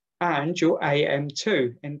 and your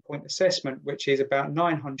AM2 endpoint assessment, which is about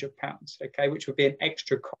 £900, okay, which would be an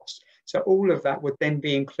extra cost. So all of that would then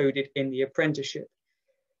be included in the apprenticeship.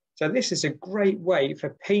 So this is a great way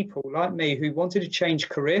for people like me who wanted to change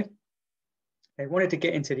career. They wanted to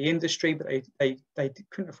get into the industry, but they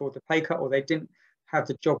couldn't afford the pay cut, or they didn't have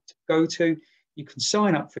the job to go to. You can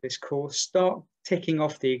sign up for this course, start ticking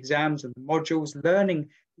off the exams and the modules, learning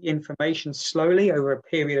the information slowly over a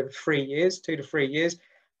period of 3 years, 2 to 3 years.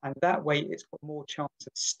 And that way it's got more chance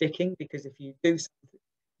of sticking, because if you do something,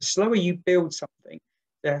 the slower you build something,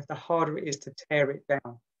 the harder it is to tear it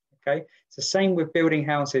down. Okay, it's the same with building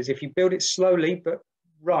houses. If you build it slowly but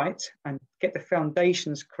right and get the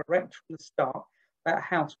foundations correct from the start, that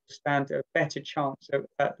house will stand a better chance of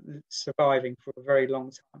surviving for a very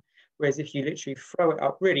long time. Whereas if you literally throw it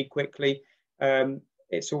up really quickly,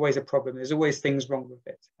 it's always a problem. There's always things wrong with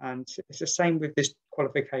it. And it's the same with this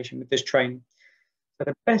qualification, with this training. So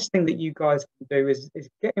the best thing that you guys can do is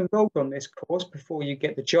get enrolled on this course before you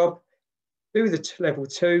get the job. Do the level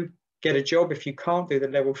 2, get a job. If you can't do the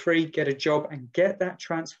level 3, get a job and get that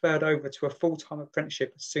transferred over to a full-time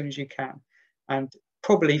apprenticeship as soon as you can. And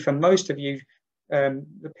probably for most of you,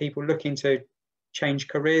 the people looking to change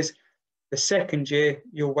careers, the second year,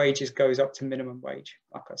 your wages goes up to minimum wage,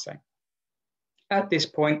 like I say. At this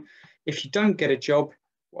point, if you don't get a job,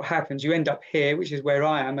 what happens? You end up here, which is where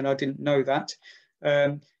I am, and I didn't know that.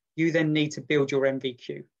 You then need to build your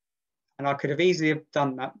NVQ. And I could have easily have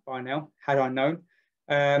done that by now, had I known.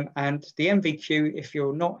 And the NVQ, if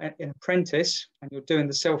you're not an apprentice and you're doing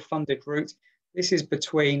the self-funded route, this is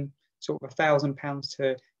between sort of £1,000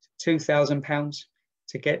 to £2,000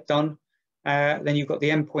 to get done. Then you've got the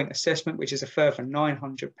endpoint assessment, which is a further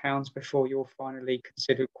 £900 before you're finally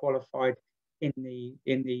considered qualified in the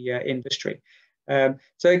industry.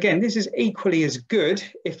 So again, this is equally as good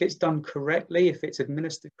if it's done correctly, if it's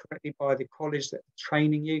administered correctly by the college that's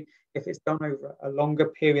training you, if it's done over a longer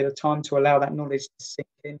period of time to allow that knowledge to sink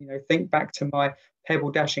in. Think back to my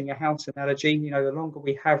pebble dashing a house analogy. The longer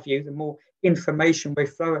we have you, the more information we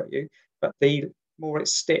throw at you, but the more it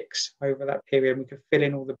sticks over that period, and we can fill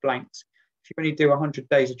in all the blanks. If you only do 100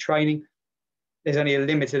 days of training, there's only a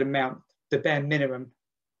limited amount, the bare minimum,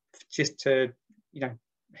 just to,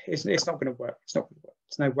 it's not going to work. It's not going to work.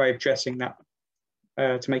 There's no way of dressing that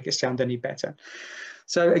to make it sound any better.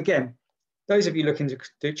 So again, those of you looking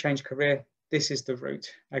to change career, this is the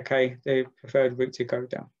route, okay, the preferred route to go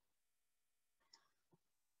down.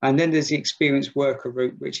 And then there's the experienced worker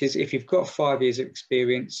route, which is if you've got 5 years of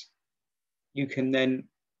experience, you can then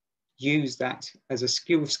use that as a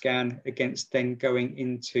skill scan against then going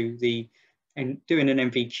into and doing an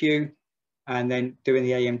NVQ and then doing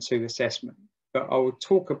the AM2 assessment. But I will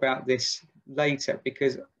talk about this later,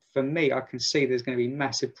 because for me, I can see there's going to be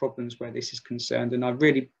massive problems where this is concerned. And I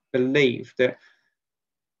really believe that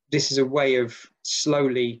this is a way of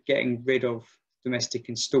slowly getting rid of domestic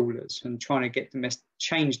installers and trying to get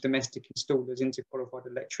change domestic installers into qualified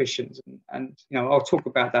electricians. And I'll talk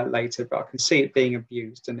about that later, but I can see it being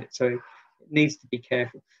abused, and so it needs to be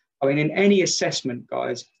careful. I mean, in any assessment,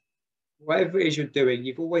 guys, whatever it is you're doing,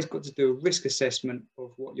 you've always got to do a risk assessment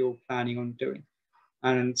of what you're planning on doing.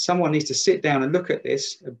 And someone needs to sit down and look at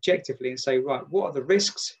this objectively and say, right, what are the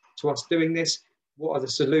risks to us doing this? What are the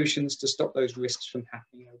solutions to stop those risks from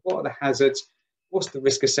happening? What are the hazards? What's the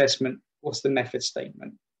risk assessment? What's the method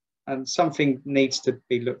statement? And something needs to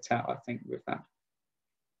be looked at, I think, with that.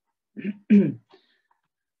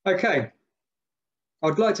 Okay,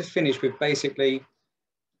 I'd like to finish with basically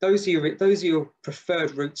those are your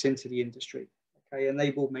preferred routes into the industry, okay, and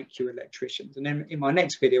they will make you electricians. And then in my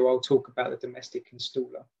next video, I'll talk about the domestic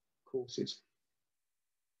installer courses.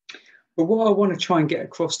 But what I want to try and get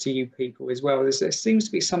across to you people as well is there seems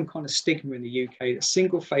to be some kind of stigma in the UK that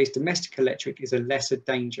single-phase domestic electric is a lesser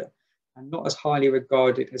danger and not as highly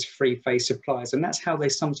regarded as three-phase suppliers. And that's how they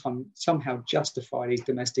somehow justify these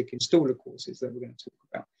domestic installer courses that we're going to talk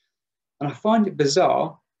about. And I find it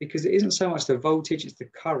bizarre because it isn't so much the voltage, it's the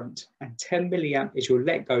current. And 10 milliamp is your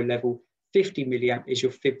let go level, 50 milliamp is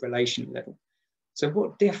your fibrillation level. So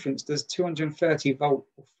what difference does 230 volt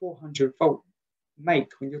or 400 volt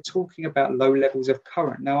make when you're talking about low levels of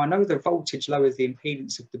current? Now, I know the voltage lowers the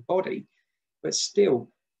impedance of the body, but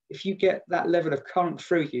still, if you get that level of current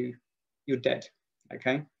through you, you're dead,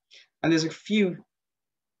 okay? And there's a few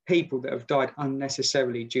people that have died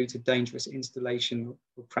unnecessarily due to dangerous installation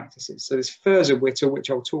practices. So there's Furzer Whittle,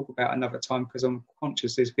 which I'll talk about another time because I'm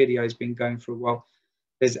conscious this video has been going for a while.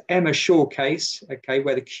 There's Emma Shaw case, okay,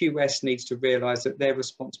 where the QS needs to realise that they're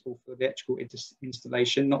responsible for the electrical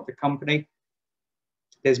installation, not the company.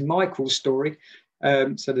 There's Michael's story.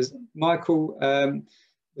 So there's Michael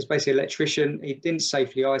was basically an electrician. He didn't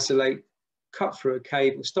safely isolate, cut through a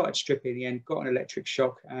cable, started stripping in the end, got an electric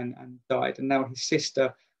shock and died. And now his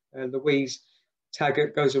sister, Louise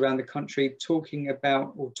Taggart, goes around the country talking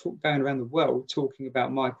about, going around the world talking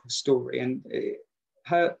about Michael's story. And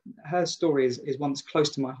her story is one that's close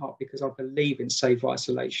to my heart because I believe in safe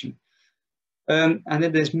isolation. And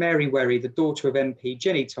then there's Mary Werry, the daughter of MP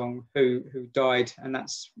Jenny Tong, who died. And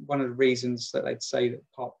that's one of the reasons that they'd say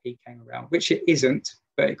that Part P came around, which it isn't,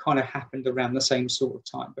 but it kind of happened around the same sort of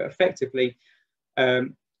time. But effectively,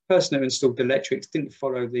 person who installed electrics didn't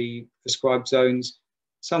follow the prescribed zones.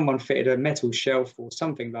 Someone fitted a metal shelf or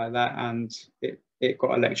something like that, and it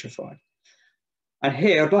got electrified. And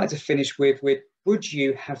here I'd like to finish with would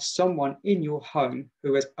you have someone in your home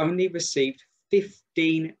who has only received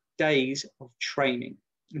 15 days of training?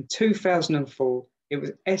 In 2004, it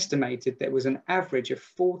was estimated there was an average of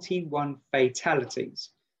 41 fatalities,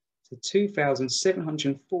 to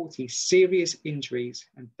 2,740 serious injuries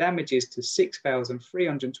and damages to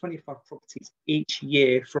 6,325 properties each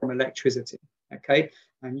year from electricity, okay?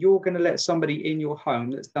 And you're going to let somebody in your home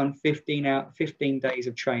that's done 15 days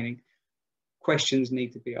of training, questions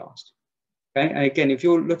need to be asked, okay? And again, if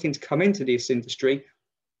you're looking to come into this industry,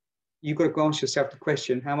 you've got to ask yourself the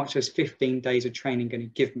question, how much is 15 days of training going to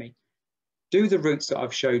give me? Do the routes that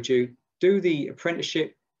I've showed you, do the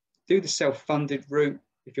apprenticeship, do the self-funded route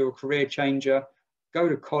if you're a career changer, go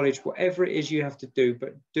to college, whatever it is you have to do,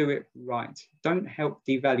 but do it right. Don't help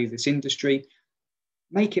devalue this industry.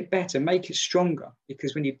 Make it better, make it stronger,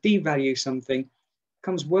 because when you devalue something, it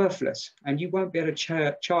becomes worthless and you won't be able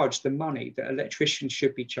to charge the money that electricians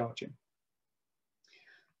should be charging.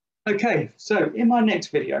 Okay, so in my next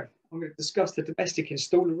video, I'm going to discuss the domestic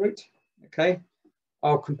installer route, okay?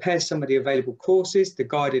 I'll compare some of the available courses, the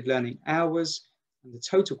guided learning hours, and the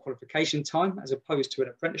total qualification time as opposed to an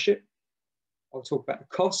apprenticeship. I'll talk about the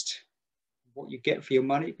cost, what you get for your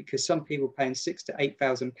money, because some people are paying £6,000 to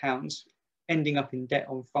 £8,000, ending up in debt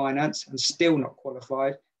on finance and still not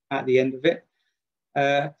qualified at the end of it.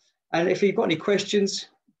 And if you've got any questions,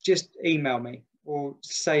 just email me or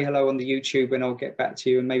say hello on the YouTube and I'll get back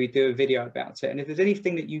to you and maybe do a video about it. And if there's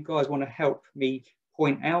anything that you guys want to help me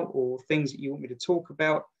point out or things that you want me to talk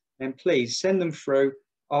about, then please send them through.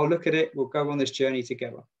 I'll look at it. We'll go on this journey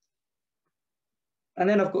together. And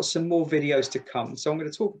then I've got some more videos to come. So I'm going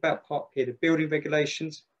to talk about Part P, the building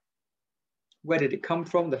regulations. Where did it come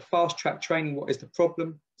from? The fast track training, what is the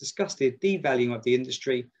problem? Discuss the devaluing of the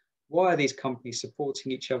industry. Why are these companies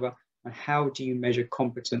supporting each other? And how do you measure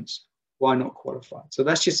competence? Why not qualified? So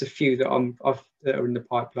that's just a few that are in the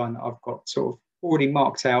pipeline that I've got sort of already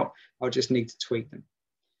marked out. I'll just need to tweak them.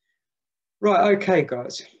 Right, okay,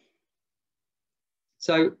 guys.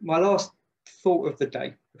 So my last thought of the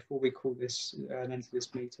day before we call this an end to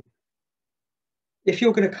this meeting. If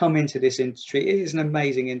you're going to come into this industry, it is an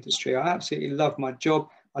amazing industry. I absolutely love my job.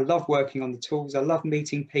 I love working on the tools. I love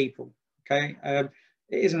meeting people, okay? It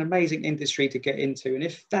is an amazing industry to get into. And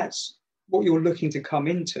if that's what you're looking to come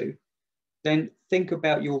into, then think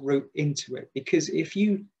about your route into it. Because if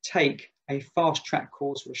you take a fast track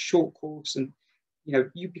course or a short course and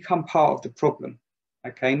you become part of the problem,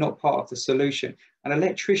 okay, not part of the solution. And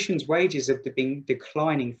electricians' wages have been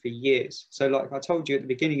declining for years. So like I told you at the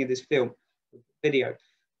beginning of this video,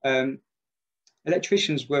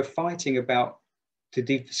 electricians were fighting about the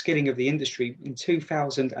de-skilling of the industry in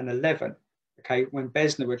 2011, okay, when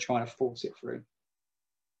Besner were trying to force it through.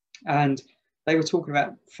 And they were talking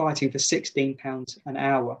about fighting for £16 an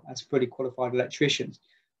hour as fully qualified electricians.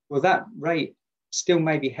 Well, that rate still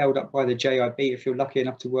may be held up by the JIB if you're lucky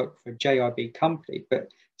enough to work for a JIB company, but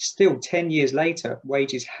still 10 years later,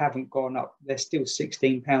 wages haven't gone up. They're still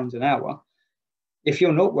 £16 an hour. If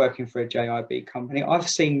you're not working for a JIB company, I've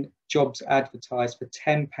seen jobs advertised for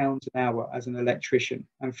 £10 an hour as an electrician.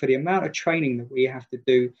 And for the amount of training that we have to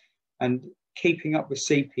do and keeping up with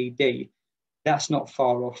CPD, that's not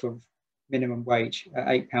far off of minimum wage at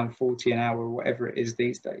 £8.40 an hour or whatever it is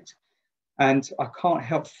these days. And I can't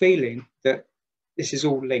help feeling that this is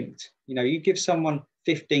all linked. You know, you give someone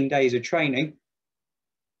 15 days of training,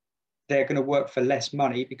 they're going to work for less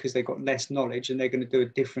money because they've got less knowledge, and they're going to do a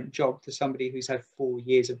different job to somebody who's had 4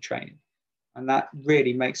 years of training. And that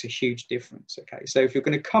really makes a huge difference. Okay, so if you're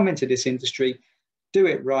going to come into this industry, do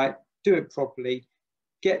it right, do it properly,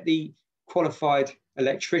 get the qualified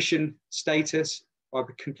electrician status by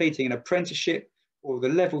completing an apprenticeship or the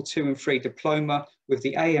level 2 and 3 diploma with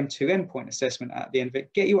the AM2 endpoint assessment at the end of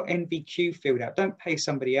it. Get your NVQ filled out. Don't pay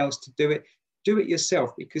somebody else to do it. Do it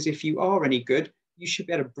yourself, because if you are any good, you should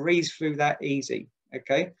be able to breeze through that easy.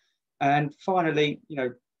 Okay. And finally, you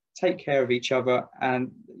know, take care of each other,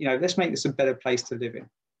 and, you know, let's make this a better place to live in.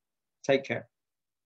 Take care.